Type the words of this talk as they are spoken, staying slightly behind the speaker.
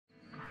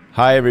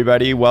Hi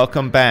everybody,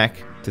 welcome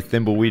back to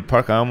Thimbleweed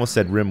Park. I almost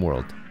said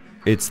Rimworld.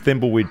 It's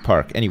Thimbleweed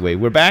Park. Anyway,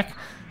 we're back.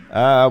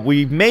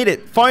 We made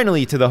it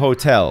finally to the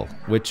hotel,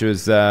 which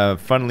was,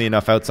 funnily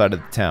enough, outside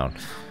of the town,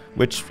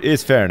 which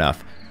is fair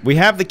enough. We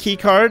have the key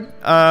card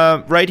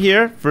right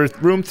here for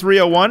room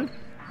 301.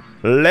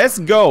 Let's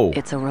go.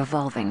 It's a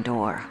revolving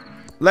door.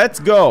 Let's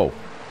go.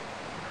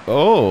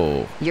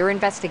 Oh. You're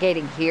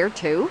investigating here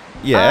too?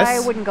 Yes.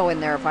 I wouldn't go in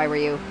there if I were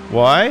you.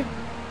 Why?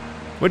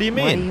 What do you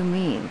mean? What do you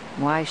mean?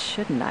 Why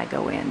shouldn't I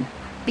go in?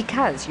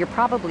 Because you're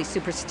probably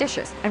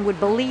superstitious and would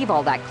believe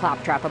all that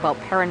claptrap about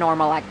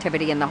paranormal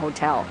activity in the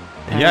hotel.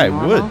 Yeah, I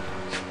would.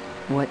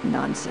 What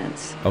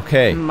nonsense.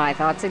 Okay. My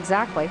thoughts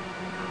exactly.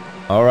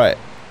 All right.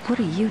 What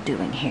are you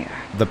doing here?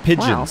 The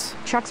pigeons.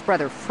 Well, Chuck's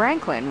brother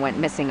Franklin went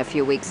missing a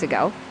few weeks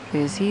ago.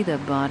 Is he the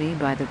body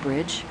by the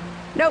bridge?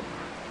 Nope.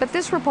 But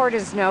this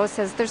reporter's note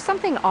says there's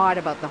something odd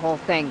about the whole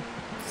thing.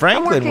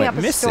 Franklin went I'm working up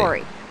a missing.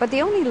 story, but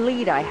the only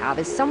lead I have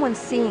is someone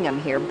seeing him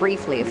here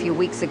briefly a few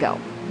weeks ago.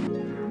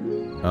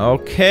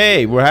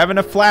 Okay, we're having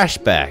a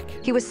flashback.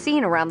 He was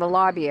seen around the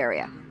lobby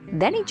area.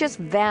 Then he just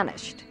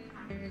vanished.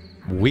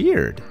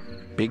 Weird.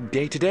 Big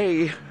day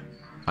today.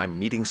 I'm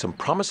meeting some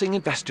promising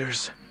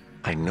investors.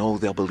 I know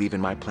they'll believe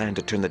in my plan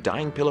to turn the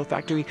dying pillow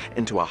factory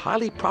into a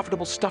highly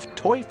profitable stuffed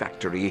toy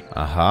factory.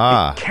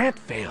 Aha. It can't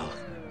fail.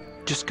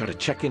 Just gotta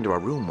check into a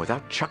room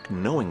without Chuck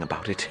knowing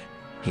about it.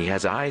 He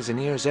has eyes and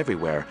ears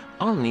everywhere.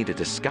 I'll need a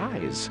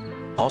disguise.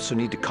 Also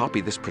need to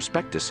copy this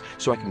prospectus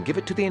so I can give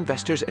it to the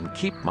investors and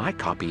keep my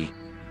copy.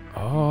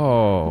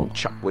 Oh.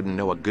 Chuck wouldn't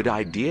know a good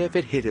idea if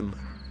it hit him.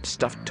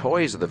 Stuffed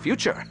toys of the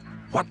future.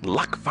 What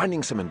luck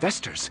finding some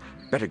investors.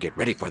 Better get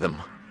ready for them.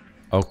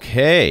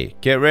 Okay,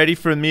 get ready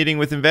for a meeting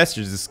with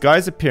investors.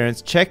 Disguise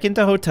appearance, check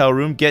into hotel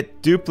room,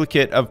 get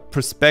duplicate of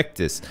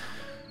prospectus.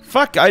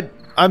 Fuck,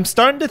 I'm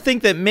starting to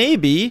think that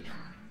maybe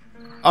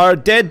our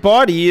dead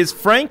body is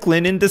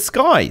Franklin in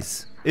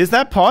disguise. Is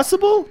that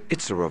possible?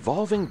 It's a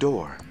revolving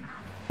door.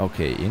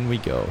 Okay, in we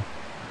go.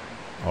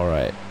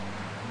 Alright,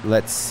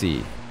 let's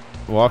see.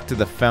 Walk to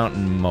the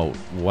fountain moat.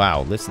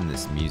 Wow, listen to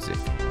this music.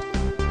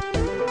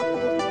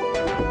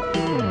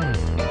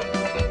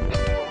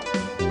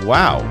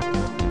 Wow.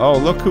 Oh,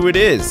 look who it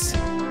is.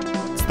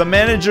 It's the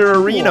manager,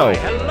 Reno. Why,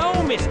 hello,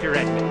 Mr.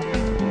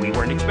 Edmund. We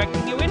weren't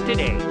expecting you in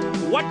today.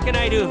 What can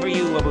I do for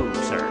you, Aboo,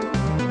 sir?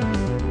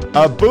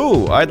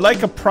 Aboo, I'd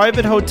like a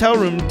private hotel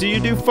room. Do you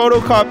do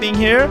photocopying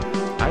here?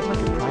 I'd like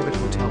a private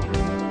hotel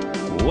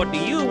room. What do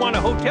you want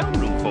a hotel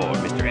room for,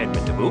 Mr.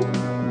 Edmund Aboo?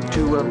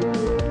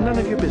 None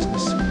of your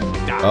business.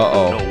 I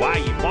don't know why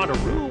you'd want a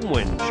room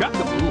when Chuck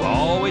Aboo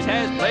always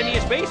has plenty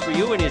of space for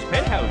you in his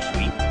penthouse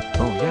suite.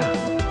 Oh,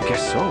 yeah.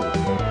 Guess so.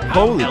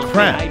 Holy How else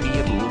crap. can I be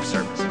Aboo of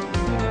service?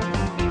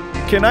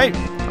 Can I...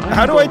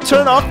 How do I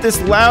turn off this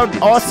loud,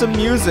 awesome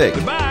music?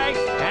 Goodbye.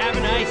 Have a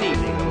nice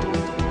evening.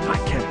 I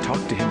can't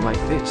talk to him like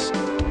this.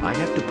 I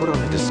have to put on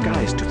a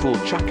disguise to fool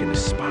Chuck and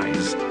his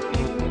spies.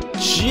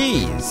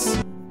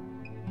 Jeez.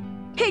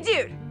 Hey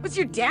dude, what's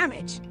your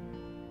damage?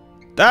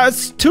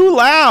 That's too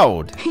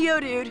loud. Yo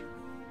dude.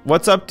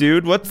 What's up,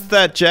 dude? What's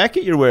that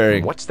jacket you're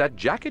wearing? What's that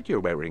jacket you're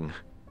wearing?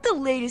 The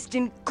latest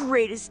and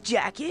greatest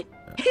jacket.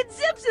 It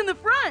zips in the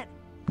front.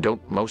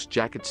 Don't most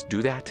jackets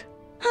do that?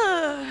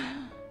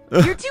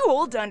 You're too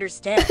old to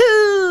understand.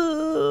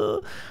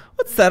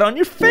 What's that on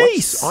your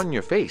face? What's on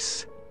your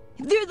face?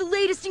 They're the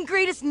latest and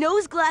greatest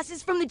nose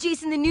glasses from the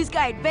Jason the News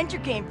Guy adventure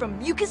game from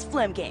Mucus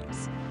Phlegm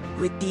Games.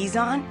 With these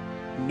on,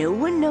 no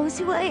one knows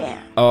who I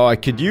am. Oh, I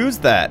could use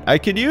that. I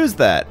could use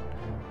that.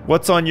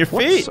 What's on your feet?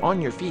 What's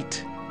on your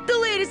feet? The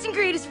latest and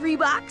greatest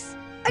Reeboks.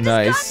 I just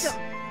Nice. got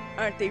them.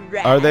 Aren't they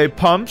rad? Are they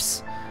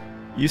pumps?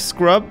 You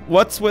scrub?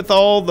 What's with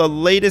all the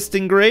latest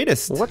and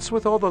greatest? What's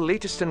with all the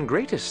latest and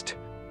greatest?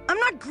 I'm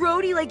not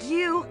grody like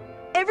you.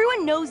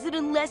 Everyone knows that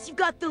unless you've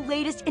got the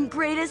latest and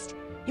greatest,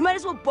 you might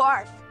as well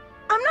barf.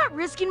 I'm not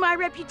risking my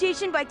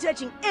reputation by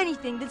touching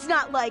anything that's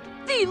not like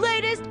the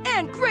latest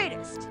and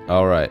greatest.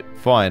 Alright,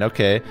 fine,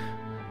 okay.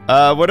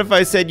 What if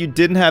I said you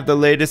didn't have the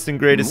latest and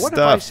greatest What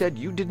stuff? if I said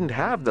you didn't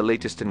have the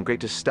latest and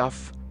greatest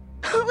stuff?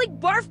 Like,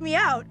 barf me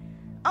out.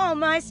 All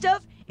my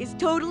stuff is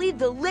totally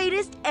the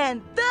latest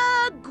and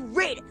the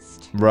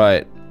greatest.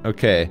 Right,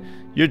 okay.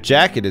 Your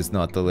jacket is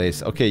not the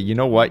latest. Okay, you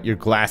know what? Your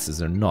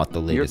glasses are not the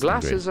latest Your and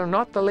glasses greatest. are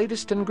not the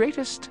latest and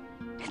greatest.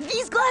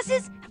 These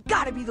glasses have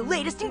got to be the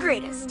latest and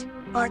greatest,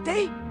 aren't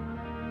they?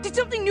 Did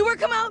something newer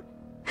come out?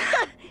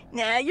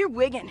 Nah, you're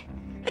wiggin'.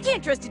 I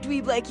can't trust a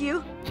dweeb like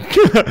you.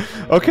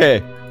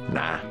 Okay.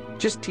 Nah,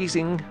 just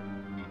teasing.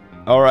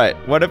 Alright,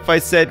 what if I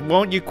said,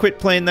 won't you quit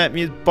playing that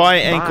music? Bye,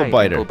 Ankle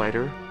Bye, Biter. Ankle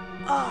Biter.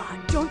 Ah,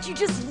 don't you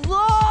just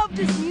love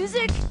this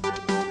music?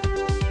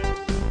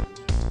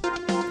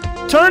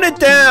 Turn it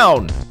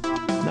down!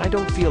 I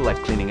don't feel like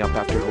cleaning up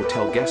after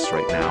hotel guests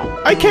right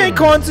now. I can't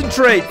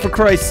concentrate, for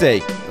Christ's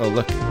sake! Oh,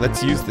 look,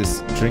 let's use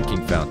this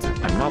drinking fountain.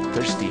 I'm not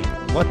thirsty.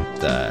 What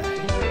the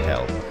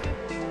hell?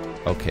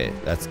 Okay,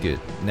 that's good.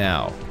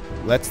 Now,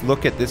 let's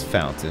look at this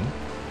fountain.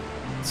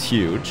 It's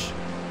huge.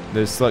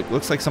 There's like,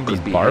 looks like somebody's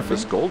Could be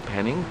headless barfing. gold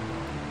panning.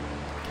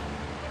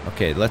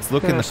 Okay, let's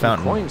look There in are the some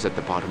fountain. coins at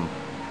the bottom.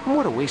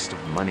 What a waste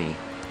of money.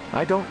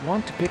 I don't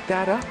want to pick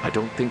that up. I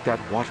don't think that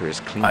water is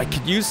clean.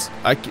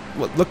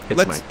 Well, look,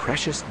 It's my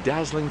precious,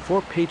 dazzling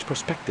 4-page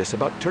prospectus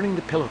about turning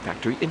the pillow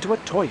factory into a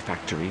toy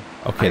factory.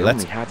 Okay, I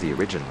let's only have the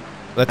original.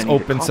 let's I need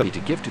open a copy some to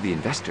give to the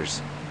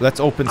investors. Let's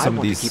open I some of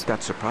want these. to keep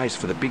that surprise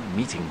for the big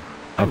meeting.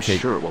 I'm Okay.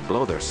 sure it will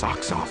blow their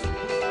socks off.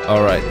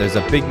 All right, there's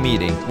a big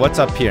meeting. What's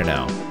up here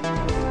now?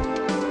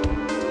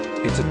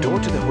 It's a door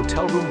to the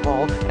hotel room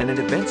hall and an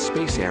event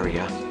space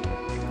area.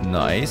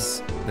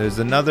 Nice. There's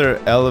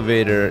another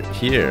elevator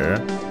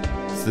here.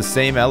 It's the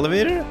same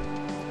elevator?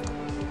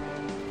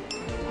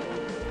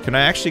 Can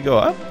I actually go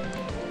up?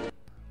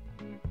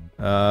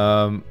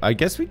 I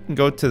guess we can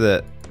go to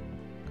the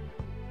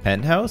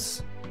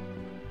penthouse?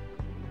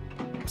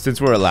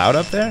 Since we're allowed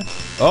up there?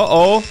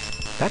 Uh-oh.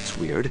 That's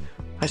weird.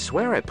 I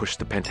swear I pushed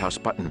the penthouse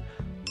button.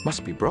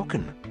 Must be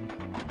broken.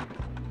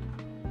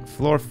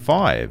 Floor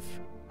 5.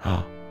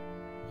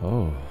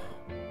 Oh.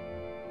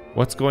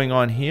 What's going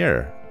on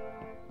here?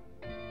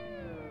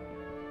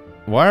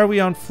 Why are we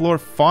on floor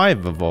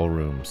 5 of all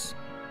rooms?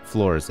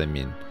 Floors, I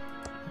mean.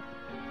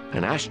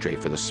 An ashtray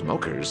for the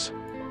smokers.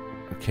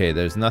 Okay,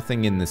 there's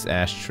nothing in this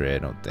ashtray, I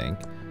don't think.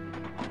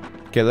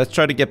 Okay, let's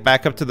try to get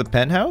back up to the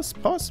penthouse,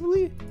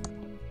 possibly?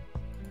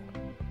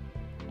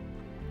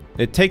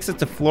 It takes us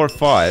to floor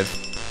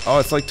 5. Oh,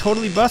 it's like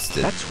totally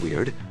busted. That's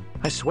weird.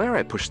 I swear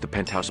I pushed the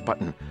penthouse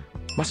button.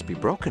 Must be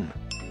broken.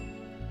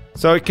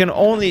 So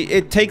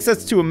it takes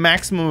us to a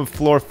maximum of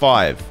floor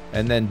 5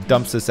 and then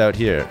dumps us out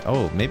here.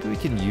 Oh, maybe we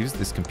can use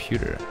this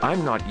computer.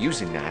 I'm not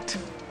using that.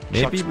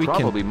 Maybe Chuck's we can-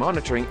 probably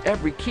monitoring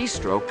every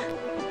keystroke.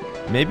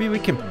 Maybe we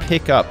can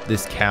pick up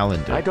this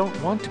calendar. I don't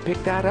want to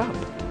pick that up.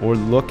 Or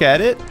look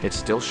at it. It's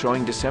still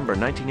showing December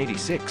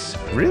 1986.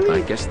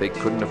 Really? I guess they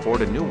couldn't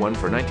afford a new one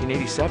for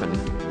 1987.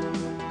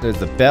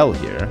 There's a bell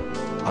here.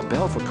 A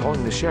bell for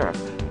calling the sheriff.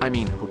 I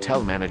mean,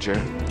 hotel manager.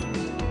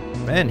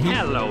 Man,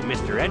 Hello,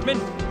 Mr.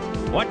 Edmund.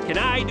 What can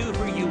I do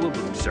for you,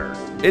 sir?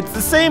 it's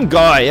the same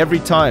guy every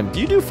time.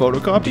 Do you do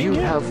photocopying? Do you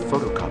here? have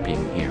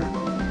photocopying here?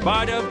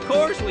 But of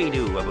course we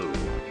do, Aboo.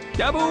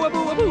 Daboo,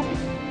 aboo,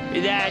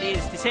 aboo. That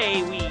is to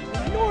say, we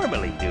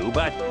normally do,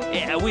 but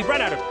we've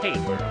run out of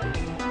paper.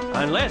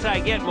 Unless I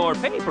get more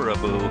paper,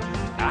 Aboo,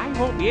 I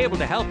won't be able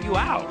to help you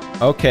out.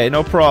 Okay,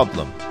 no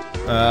problem.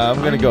 I'm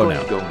gonna go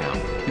now. Go now.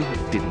 You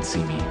didn't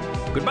see me.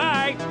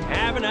 Goodbye.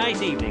 Have a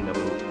nice evening,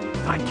 Aboo.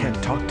 I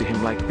can't talk to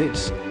him like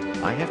this.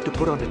 I have to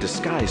put on a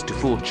disguise to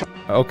fool Chuck.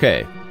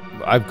 Okay,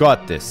 I've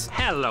got this.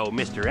 Hello,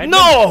 Mr. Edmund.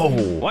 No!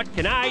 What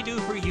can I do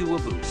for you,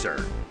 Aboo,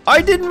 sir?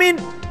 I didn't mean...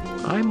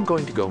 I'm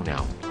going to go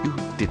now. You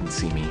didn't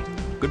see me.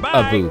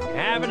 Goodbye. Aboo.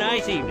 Have a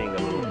nice evening,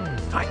 Aboo.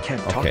 I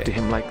can't talk Okay. to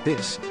him like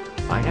this.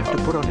 I have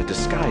to put on a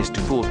disguise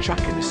to fool Chuck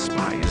and his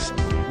spies.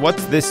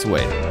 What's this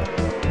way?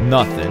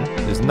 Nothing.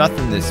 There's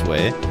nothing this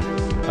way.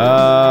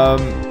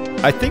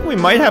 I think we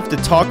might have to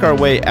talk our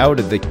way out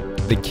of the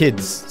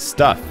kid's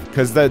stuff.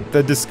 Because the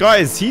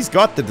disguise, he's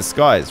got the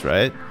disguise,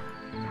 right?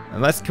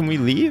 Unless, can we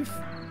leave?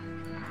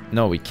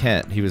 No, we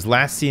can't. He was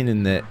last seen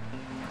in the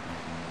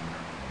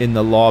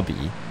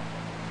lobby.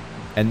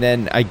 And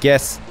then I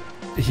guess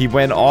he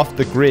went off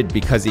the grid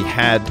because he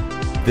had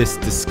this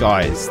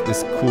disguise,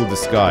 this cool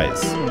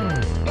disguise.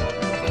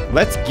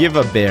 Let's give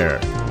a bear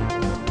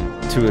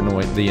to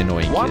the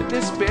annoying Want kid.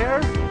 this bear?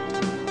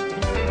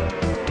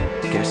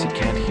 Guess he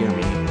can't hear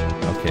me.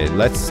 Okay,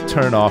 let's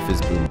turn off his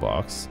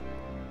boombox.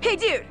 Hey,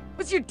 dude,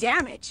 what's your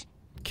damage?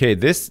 Okay,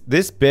 this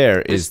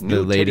bear is This the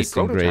new latest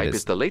Teddy and prototype is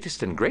greatest. the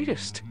latest and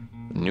greatest.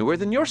 Newer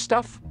than your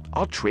stuff.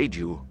 I'll trade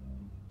you.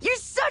 You're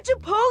such a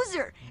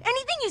poser.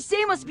 Anything you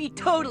say must be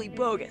totally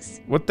bogus.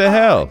 What the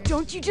hell?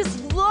 Don't you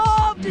just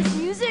love this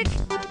music?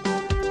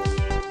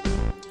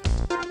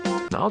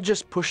 I'll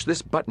just push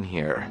this button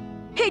here.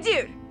 Hey,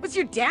 dude, what's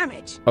your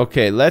damage?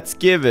 Okay, let's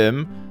give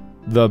him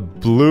the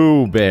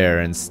blue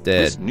bear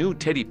instead. This new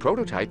Teddy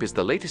prototype is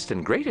the latest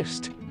and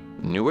greatest.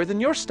 Newer than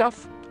your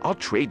stuff. I'll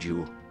trade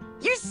you.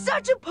 You're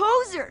such a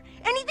poser.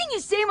 Anything you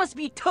say must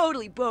be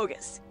totally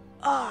bogus.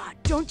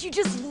 Don't you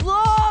just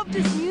love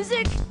this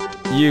music?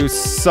 You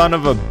son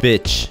of a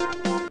bitch.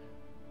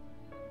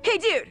 Hey,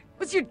 dude,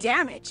 what's your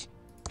damage?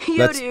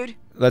 Yo, dude.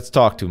 Let's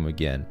talk to him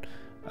again.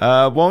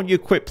 Won't you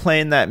quit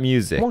playing that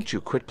music? Won't you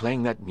quit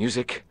playing that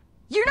music?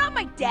 You're not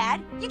my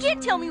dad. You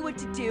can't tell me what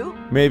to do.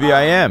 Maybe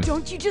I am.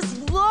 Don't you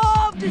just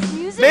love this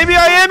music? Maybe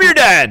I am your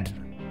dad!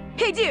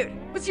 Hey, dude,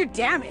 what's your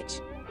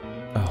damage?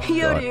 Oh,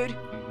 Yo, God.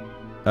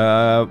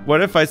 dude.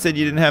 What if I said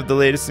you didn't have the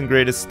latest and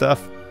greatest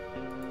stuff?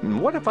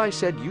 What if I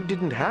said you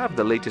didn't have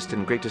the latest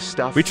and greatest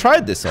stuff? We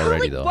tried this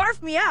already, though.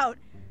 Barf me out.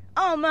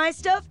 All my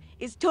stuff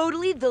is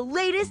totally the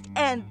latest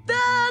and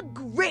the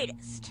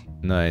greatest.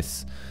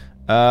 Nice.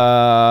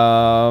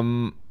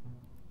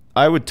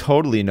 I would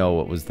totally know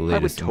what was the I would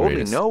latest and totally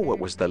greatest. know what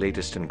was the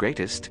latest and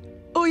greatest.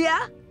 Oh,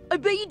 yeah? I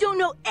bet you don't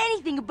know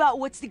anything about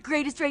what's the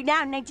greatest right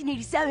now in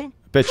 1987.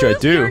 Bet you I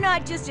Prove do. You're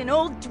not just an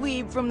old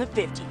dweeb from the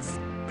 50s.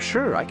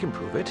 Sure, I can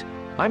prove it.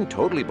 I'm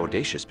totally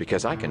bodacious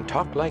because I can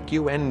talk like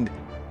you and...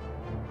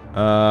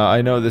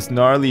 I know this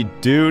gnarly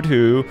dude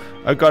who...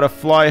 I've got a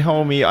fly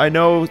homie. I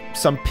know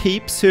some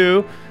peeps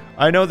who...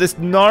 I know this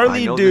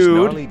gnarly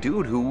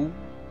dude who...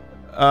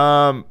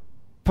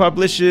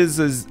 publishes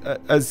a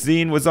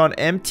zine, was on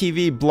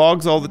MTV,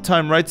 blogs all the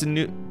time, writes a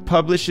new...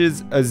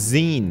 Publishes a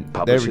zine.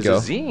 There we go.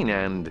 Publishes a zine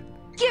and...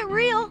 Get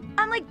real!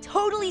 I'm like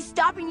totally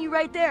stopping you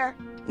right there.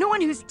 No one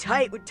who's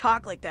tight would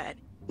talk like that.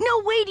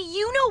 No way do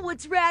you know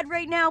what's rad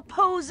right now,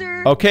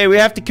 poser? Okay, we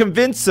have to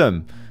convince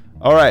him.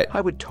 All right.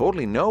 I would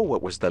totally know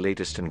what was the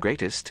latest and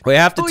greatest. We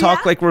have to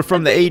talk like we're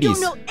from the 80s. You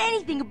don't know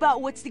anything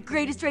about what's the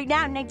greatest right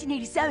now in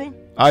 1987.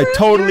 I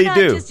totally you're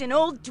do. not just an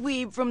old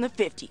dweeb from the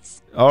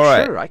 50s. All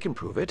right. Sure, I can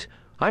prove it.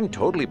 I'm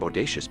totally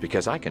bodacious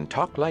because I can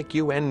talk like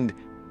you and...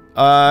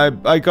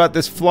 I got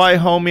this fly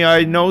homie.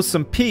 I know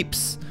some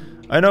peeps.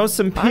 I know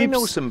some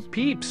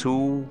peeps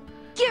who...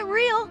 Get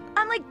real!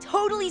 I'm like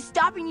totally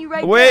stopping you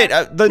right Wait,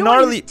 there. the no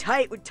gnarly... one who's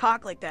tight would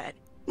talk like that.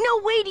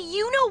 No way do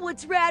you know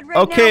what's rad right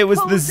now, Okay, it was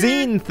poser. the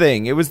zine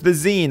thing. It was the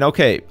zine.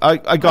 Okay,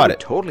 I got it.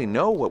 Totally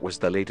know what was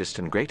the latest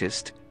and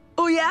greatest.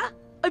 Oh yeah?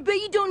 I bet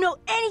you don't know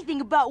anything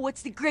about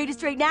what's the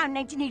greatest right now in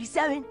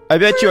 1987. I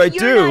bet you I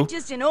You're do. not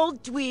just an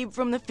old dweeb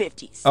from the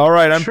 50s. All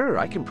right, Sure,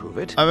 I can prove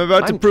it. I'm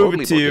about to prove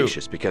it to you. I'm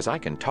totally bodacious because I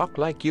can talk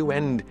like you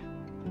and...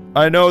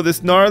 I know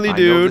this gnarly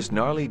dude. I know this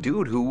gnarly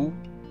dude who...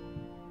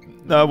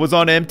 was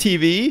on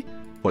MTV.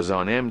 Was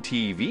on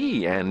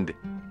MTV and...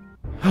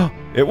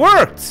 It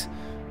worked!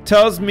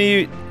 Tells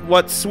me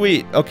what's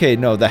sweet. Okay,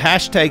 no, the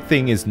hashtag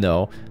thing is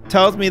no.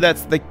 Tells me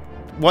that's the...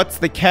 What's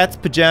the cat's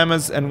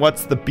pajamas and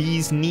what's the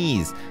bee's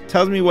knees.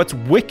 Tells me what's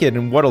wicked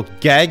and what'll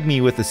gag me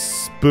with a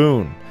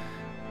spoon.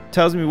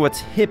 Tells me what's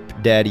hip,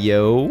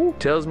 daddy-o.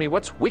 Tells me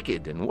what's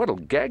wicked and what'll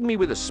gag me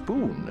with a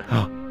spoon.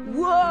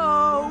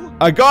 Whoa!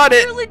 I got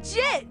it! You're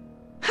legit!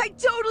 I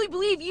totally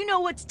believe you know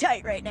what's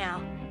tight right now.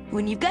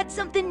 When you've got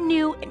something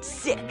new and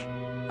sick,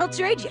 I'll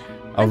trade you.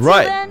 All Until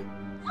right. then,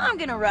 I'm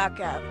gonna rock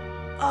out.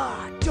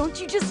 Ah,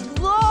 don't you just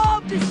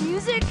love this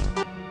music?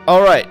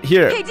 All right,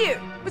 here. Hey dude,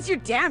 what's your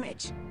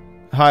damage?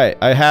 Hi,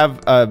 I have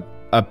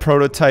a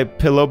prototype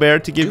pillow bear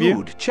to give you.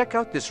 Dude, check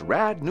out this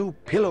rad new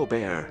pillow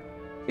bear.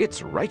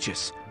 It's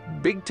righteous.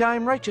 Big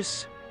time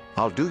righteous.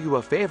 I'll do you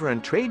a favor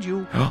and trade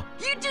you.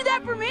 You do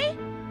that for me?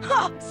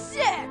 Oh,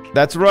 sick!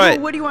 That's right.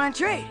 Well, what do you want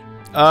to trade?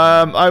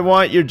 I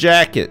want your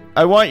jacket.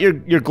 I want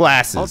your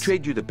glasses. I'll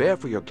trade you the bear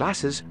for your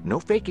glasses. No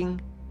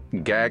faking.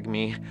 Gag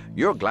me.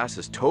 Your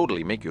glasses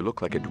totally make you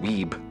look like a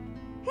dweeb.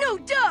 No,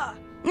 duh!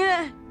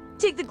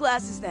 Take the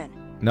glasses then.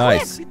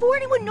 Nice. Quick, before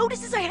anyone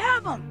notices I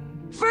have them.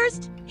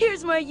 First,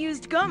 here's my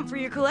used gum for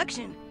your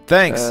collection.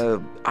 Thanks.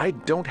 I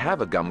don't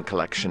have a gum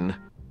collection.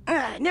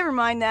 Never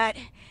mind that.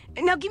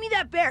 Now give me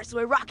that bear so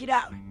I rock it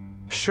out.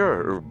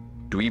 Sure,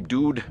 dweeb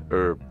dude,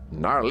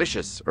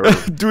 gnarlicious,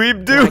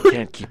 Dweeb dude. I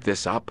can't keep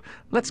this up.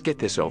 Let's get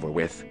this over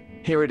with.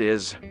 Here it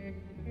is.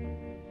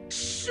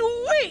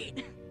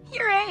 Sweet!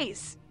 You're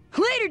ace.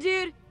 Later,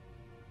 dude.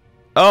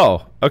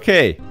 Oh,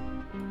 okay.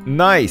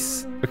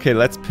 Nice. Okay,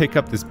 let's pick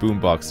up this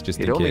boombox just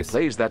in It only case.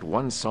 plays that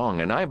one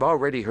song, and I've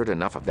already heard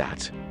enough of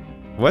that.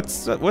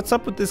 What's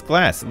up with this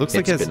glass? It looks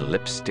like It's been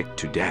lipstick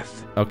to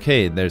death.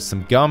 Okay, there's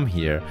some gum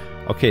here.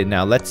 Okay,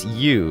 now let's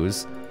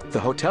use... The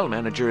hotel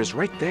manager is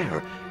right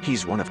there.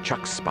 He's one of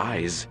Chuck's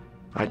spies.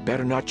 I'd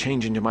better not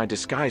change into my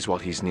disguise while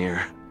he's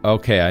near.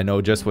 Okay, I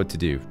know just what to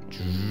do.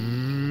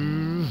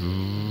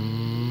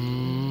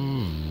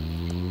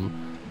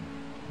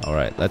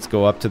 Alright, let's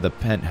go up to the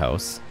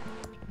penthouse.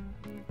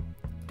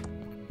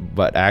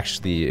 But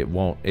actually, it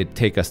won't. It'd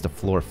take us to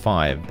floor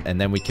 5,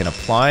 and then we can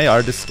apply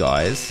our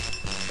disguise.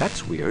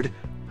 That's weird.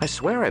 I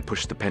swear I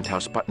pushed the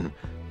penthouse button.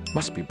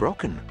 Must be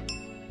broken.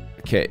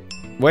 Okay,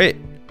 wait.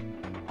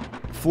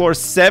 Floor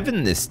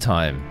 7 this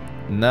time.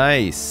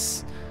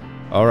 Nice.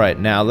 Alright,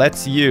 now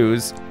let's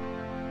use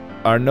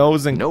our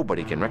nose and...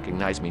 Nobody can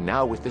recognize me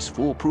now with this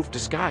foolproof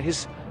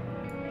disguise.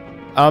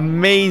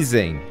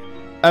 Amazing.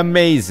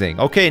 Amazing.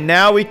 Okay,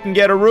 now we can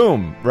get a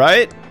room,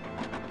 right?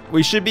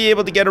 We should be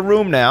able to get a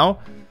room now.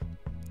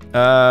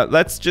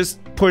 Let's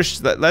just push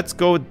that. Let's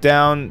go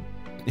down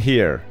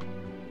here.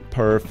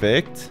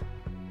 Perfect.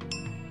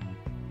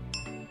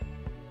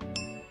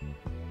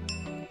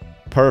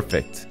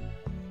 Perfect.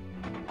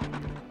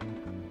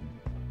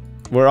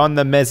 We're on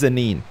the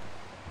mezzanine.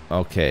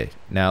 Okay,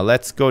 now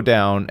let's go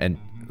down and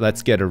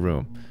let's get a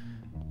room.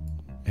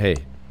 Hey,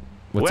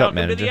 what's up,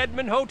 manager? Welcome to the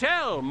Edmund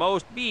Hotel,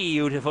 most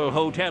beautiful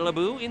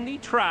hotel-a-boo in the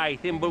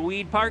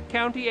Thimbleweed Park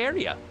County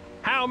area.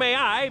 How may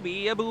I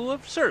be a boo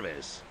of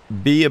service?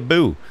 Be a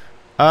boo.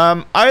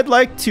 I'd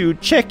like to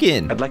check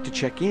in. I'd like to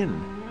check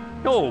in.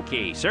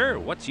 Okay, sir.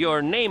 What's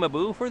your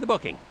name-a-boo for the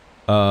booking?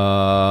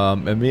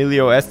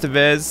 Emilio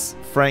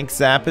Estevez, Frank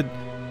Zappa.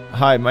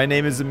 Hi, my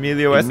name is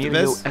Emilio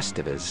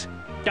Estevez.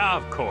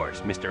 Of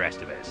course, Mr.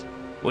 Estevez.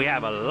 We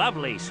have a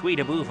lovely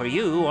suite-a-boo for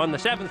you on the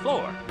 7th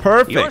floor.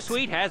 Perfect. Your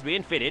suite has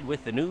been fitted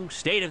with the new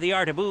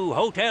state-of-the-art a-boo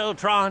Hotel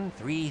Tron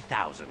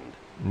 3000.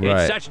 Right.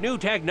 It's such new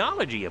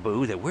technology,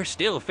 a-boo, that we're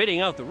still fitting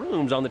out the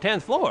rooms on the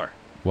 10th floor.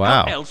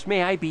 Wow. How else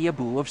may I be a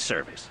boo of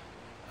service?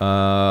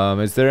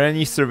 Is there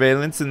any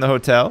surveillance in the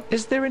hotel?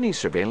 Is there any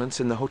surveillance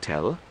in the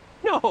hotel?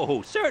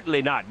 No,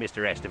 certainly not,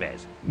 Mr.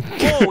 Estevez.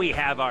 Oh, we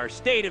have our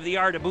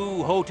state-of-the-art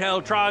Abu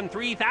Hoteltron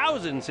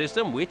 3000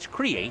 system, which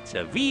creates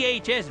a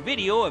VHS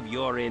video of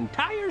your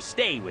entire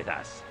stay with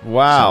us.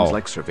 Wow. Sounds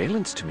like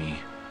surveillance to me.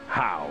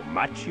 How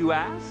much, you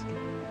ask?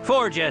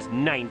 For just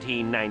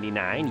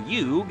 $19.99,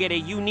 you get a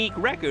unique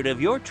record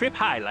of your trip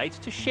highlights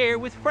to share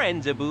with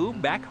friends, Abu,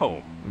 back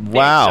home.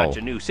 Wow. It's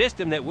such a new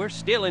system that we're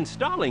still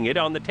installing it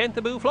on the 10th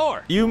Abu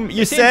floor. You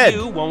Since said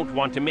you won't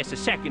want to miss a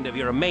second of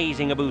your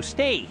amazing Abu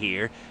stay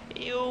here,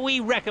 we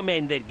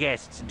recommend that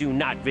guests do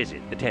not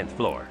visit the 10th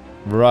floor.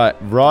 Right,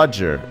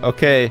 Roger.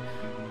 Okay,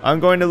 I'm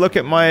going to look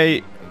at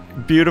my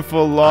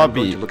beautiful I'm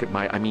lobby. going to look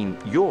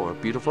at your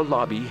beautiful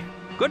lobby.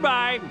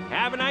 Goodbye.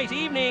 Have a nice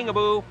evening,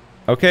 Abu.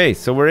 Okay,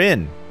 so we're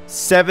in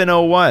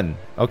 701.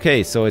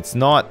 Okay, so it's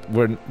not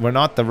we're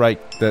not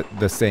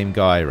the same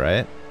guy,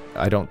 right?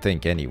 I don't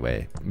think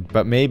anyway.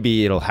 But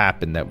maybe it'll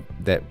happen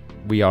that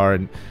we are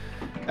in.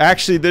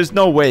 Actually, there's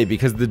no way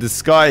because the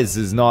disguise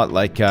is not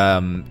like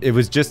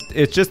it's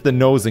just the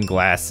nose and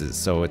glasses,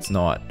 so it's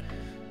not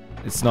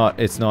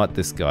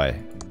this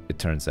guy. It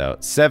turns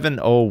out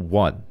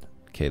 701.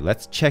 Okay,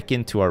 let's check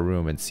into our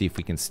room and see if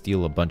we can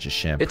steal a bunch of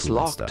shampoo It's and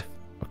locked. stuff.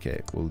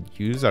 Okay, we'll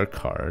use our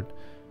card.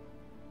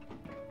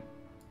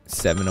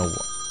 701.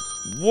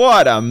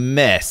 What a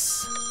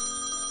mess!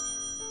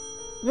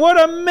 What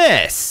a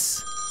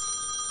mess!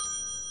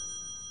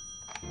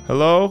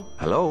 Hello?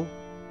 Hello?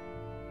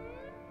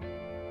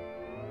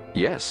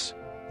 Yes,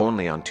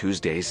 only on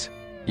Tuesdays.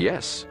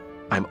 Yes,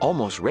 I'm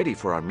almost ready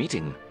for our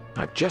meeting.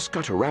 I've just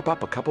got to wrap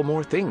up a couple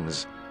more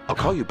things. I'll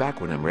call you back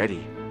when I'm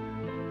ready.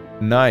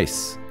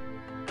 Nice.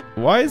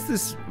 Why is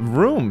this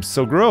room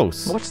so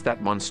gross? What's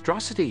that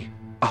monstrosity?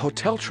 A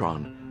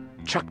Hoteltron.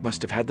 Chuck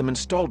must have had them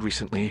installed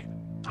recently.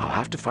 I'll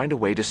have to find a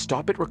way to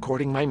stop it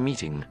recording my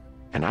meeting.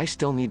 And I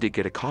still need to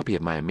get a copy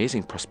of my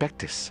amazing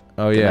prospectus.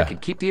 Oh, Then yeah. I can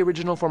keep the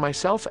original for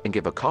myself and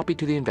give a copy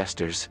to the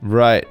investors.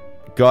 Right.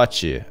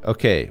 Got you.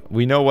 Okay,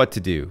 we know what to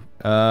do.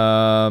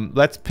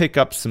 Let's pick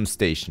up some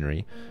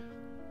stationery.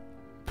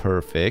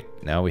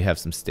 Perfect. Now we have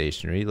some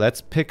stationery.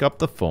 Let's pick up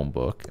the phone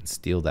book and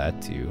steal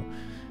that too.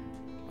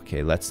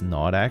 Okay, let's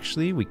not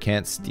actually. We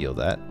can't steal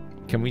that.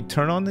 Can we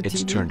turn on the TV?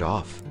 It's turned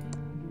off.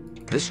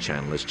 This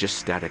channel is just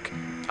static.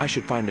 I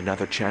should find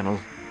another channel.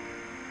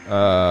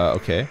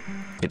 Okay.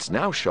 It's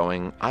now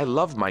showing I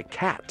love my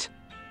cat.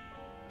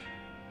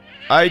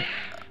 I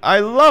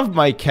love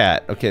my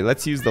cat. Okay,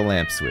 let's use the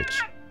lamp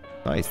switch.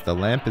 Nice. The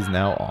lamp is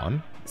now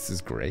on. This is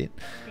great.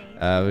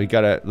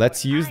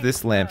 Let's use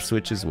this lamp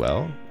switch as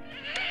well.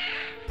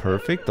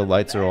 Perfect. The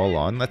lights are all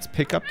on. Let's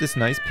pick up this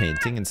nice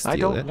painting and steal it. I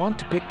don't want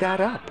to pick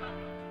that up.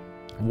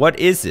 What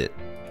is it?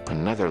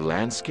 Another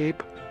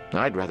landscape?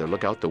 I'd rather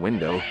look out the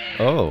window.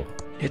 Oh.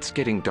 It's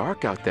getting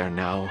dark out there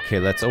now. Okay,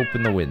 let's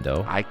open the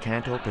window. I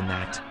can't open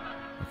that.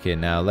 Okay,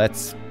 now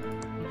let's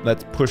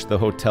push the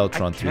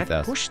Hoteltron I can't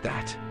 3000. push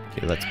that.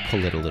 Okay, let's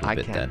pull it a little I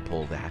bit can't then.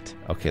 pull that.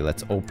 Okay,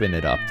 let's open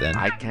it up then.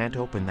 I can't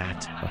open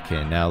that.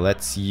 Okay, now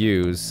let's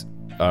use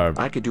our...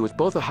 I could do with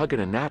both a hug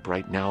and a nap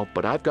right now,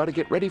 but I've got to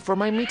get ready for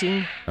my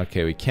meeting.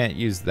 Okay, we can't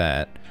use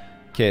that.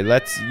 Okay,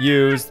 let's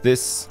use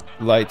this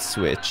light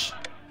switch.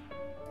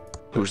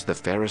 Who's the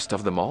fairest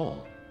of them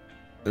all?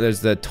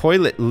 There's the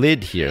toilet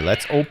lid here.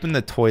 Let's open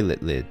the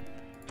toilet lid.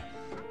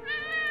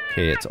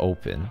 Okay, it's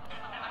open.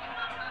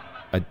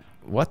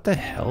 What the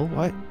hell?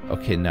 What?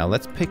 Okay, now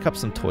let's pick up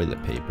some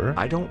toilet paper.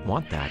 I don't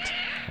want that.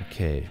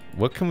 Okay,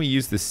 what can we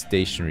use this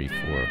stationery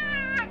for?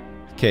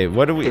 Okay,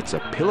 what do we... It's a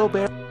pillow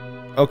bear.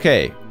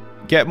 Okay,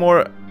 get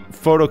more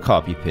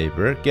photocopy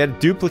paper, get a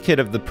duplicate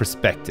of the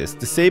prospectus,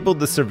 disable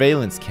the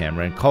surveillance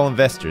camera, and call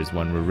investors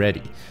when we're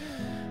ready.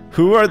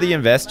 Who are the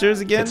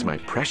investors again? It's my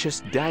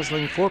precious,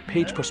 dazzling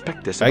 4-page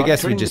prospectus. I about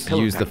guess we turning just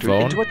pillow use the factory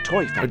phone? into a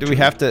toy factory. Or do we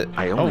have to...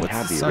 I oh, only what's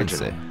have the the sun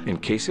original. say? In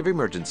case of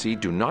emergency,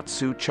 do not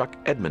sue Chuck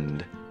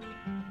Edmund.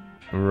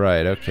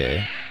 Right,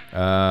 okay.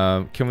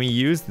 Can we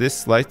use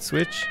this light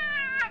switch?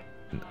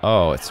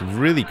 Oh, it's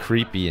really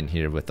creepy in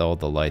here with all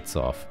the lights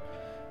off.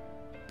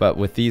 But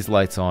with these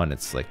lights on,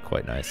 it's like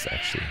quite nice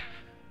actually.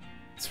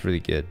 It's really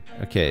good.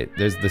 Okay,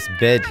 there's this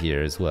bed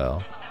here as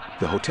well.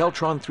 The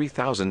Hoteltron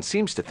 3000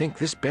 seems to think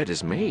this bed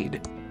is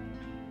made.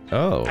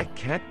 Oh. I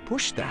can't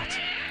push that.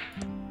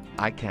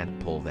 I can't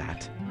pull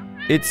that.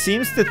 It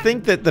seems to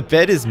think that the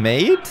bed is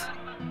made?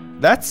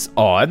 That's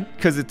odd,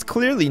 because it's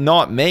clearly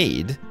not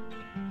made.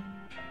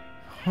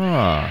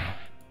 Huh.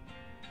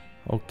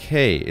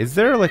 Okay, is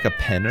there like a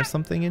pen or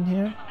something in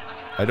here?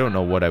 I don't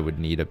know what I would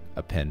need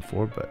a pen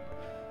for, but...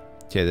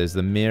 Okay, there's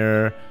the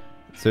mirror.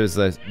 So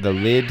there's the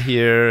lid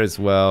here as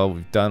well.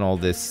 We've done all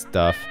this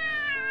stuff.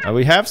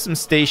 We have some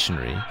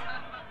stationery.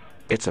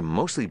 It's a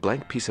mostly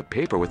blank piece of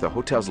paper with the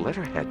hotel's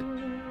letterhead.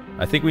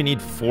 I think we need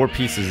 4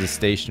 pieces of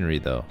stationery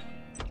though.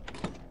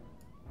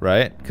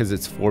 Right? Because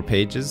it's 4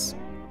 pages.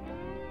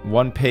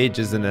 1 page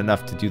isn't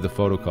enough to do the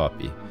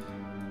photocopy.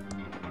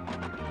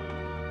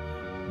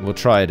 We'll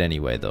try it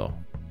anyway though.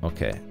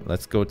 Okay,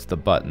 let's go to the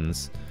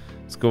buttons.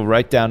 Let's go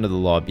right down to the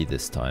lobby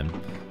this time.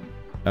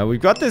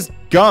 We've got this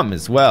gum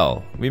as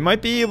well. We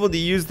might be able to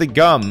use the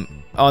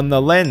gum on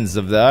the lens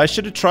of the... I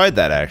should have tried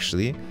that,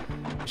 actually.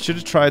 Should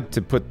have tried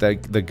to put the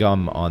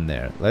gum on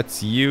there.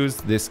 Let's use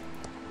this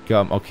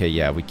gum. Okay,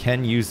 yeah, we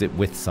can use it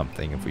with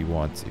something if we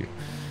want to.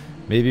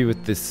 Maybe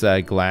with this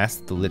glass,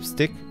 the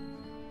lipstick.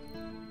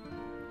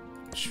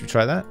 Should we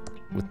try that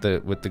with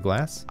the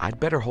glass? I'd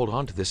better hold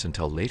on to this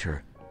until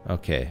later.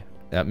 Okay,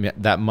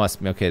 that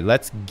must be okay.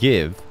 Let's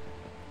give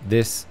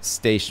this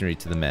stationery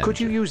to the manager. Could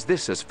you use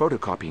this as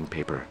photocopying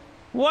paper?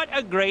 What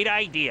a great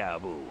idea,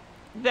 Abu.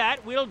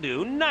 That will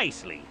do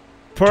nicely.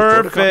 To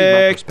photocopy my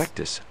Perfect.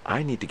 prospectus,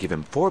 I need to give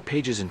him 4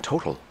 pages in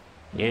total.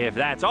 If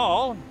that's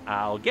all,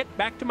 I'll get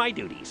back to my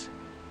duties.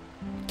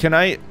 Can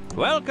I?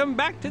 Welcome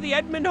back to the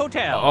Edmund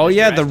Hotel. Oh Mr.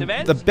 yeah,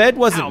 Estevez. the bed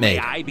wasn't How made.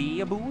 May I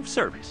be Abu of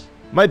service?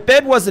 My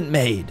bed wasn't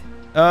made.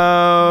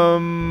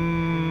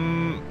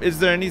 Is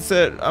there any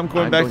set? I'm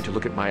going back. I'm going to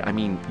look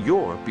at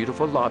your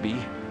beautiful lobby.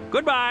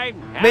 Goodbye.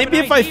 Have Maybe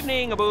a if nice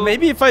evening, Abu.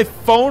 maybe if I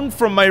phone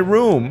from my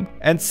room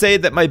and say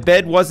that my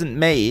bed wasn't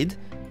made,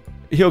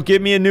 he'll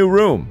give me a new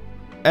room,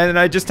 and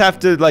I just have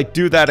to like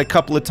do that a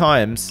couple of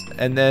times,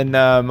 and then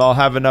I'll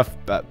have enough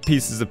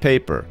pieces of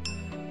paper,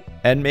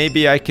 and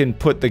maybe I can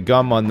put the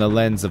gum on the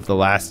lens of the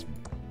last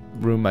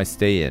room I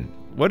stay in.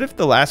 What if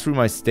the last room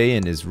I stay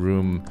in is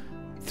room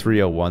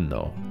 301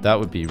 though? That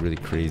would be really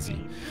crazy.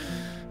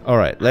 All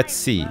right, let's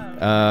see.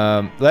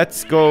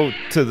 Let's go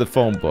to the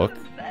phone book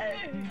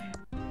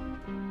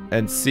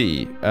and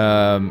see.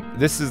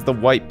 This is the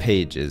white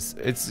pages.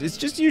 It's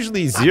just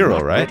usually 0, I'm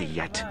not right? ready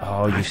yet.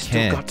 Oh, you I've still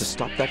can't. got to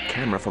stop that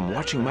camera from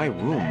watching my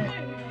room,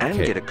 and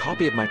Okay. get a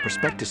copy of my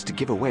prospectus to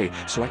give away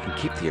so I can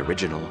keep the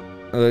original.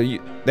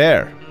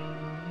 There.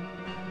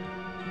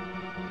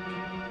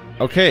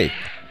 Okay,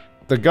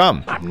 the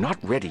gum. I'm not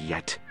ready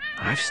yet.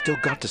 I've still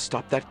got to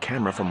stop that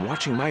camera from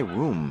watching my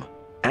room,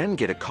 and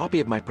get a copy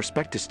of my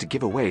prospectus to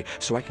give away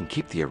so I can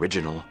keep the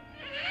original.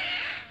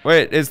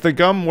 Wait, is the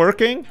gum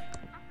working?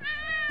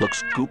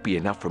 Looks goopy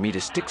enough for me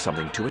to stick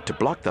something to it to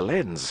block the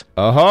lens.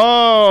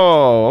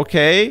 Oh,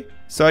 okay.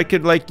 So I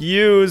could like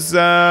use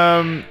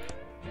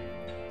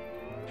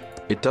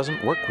It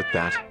doesn't work with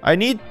that. I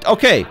need...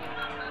 Okay.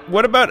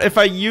 What about if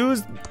I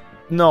use...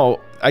 No,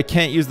 I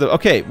can't use the...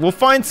 Okay, we'll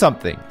find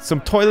something.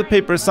 Some toilet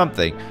paper or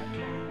something.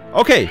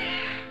 Okay.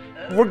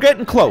 We're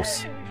getting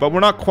close, but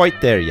we're not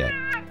quite there yet.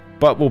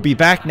 But we'll be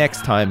back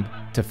next time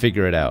to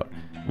figure it out.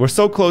 We're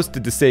so close to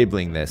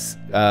disabling this,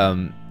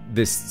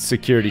 this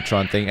security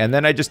Tron thing. And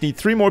then I just need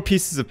 3 more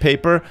pieces of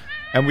paper,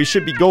 and we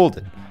should be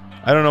golden.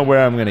 I don't know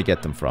where I'm going to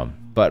get them from,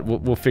 but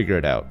we'll figure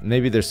it out.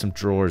 Maybe there's some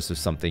drawers or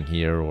something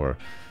here, or...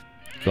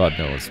 God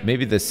knows.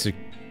 Maybe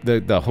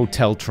the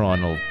Hotel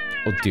Tron will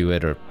do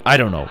it, or I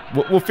don't know.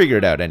 We'll figure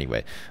it out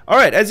anyway. All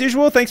right, as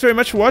usual, thanks very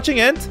much for watching,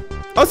 and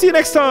I'll see you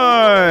next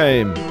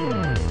time.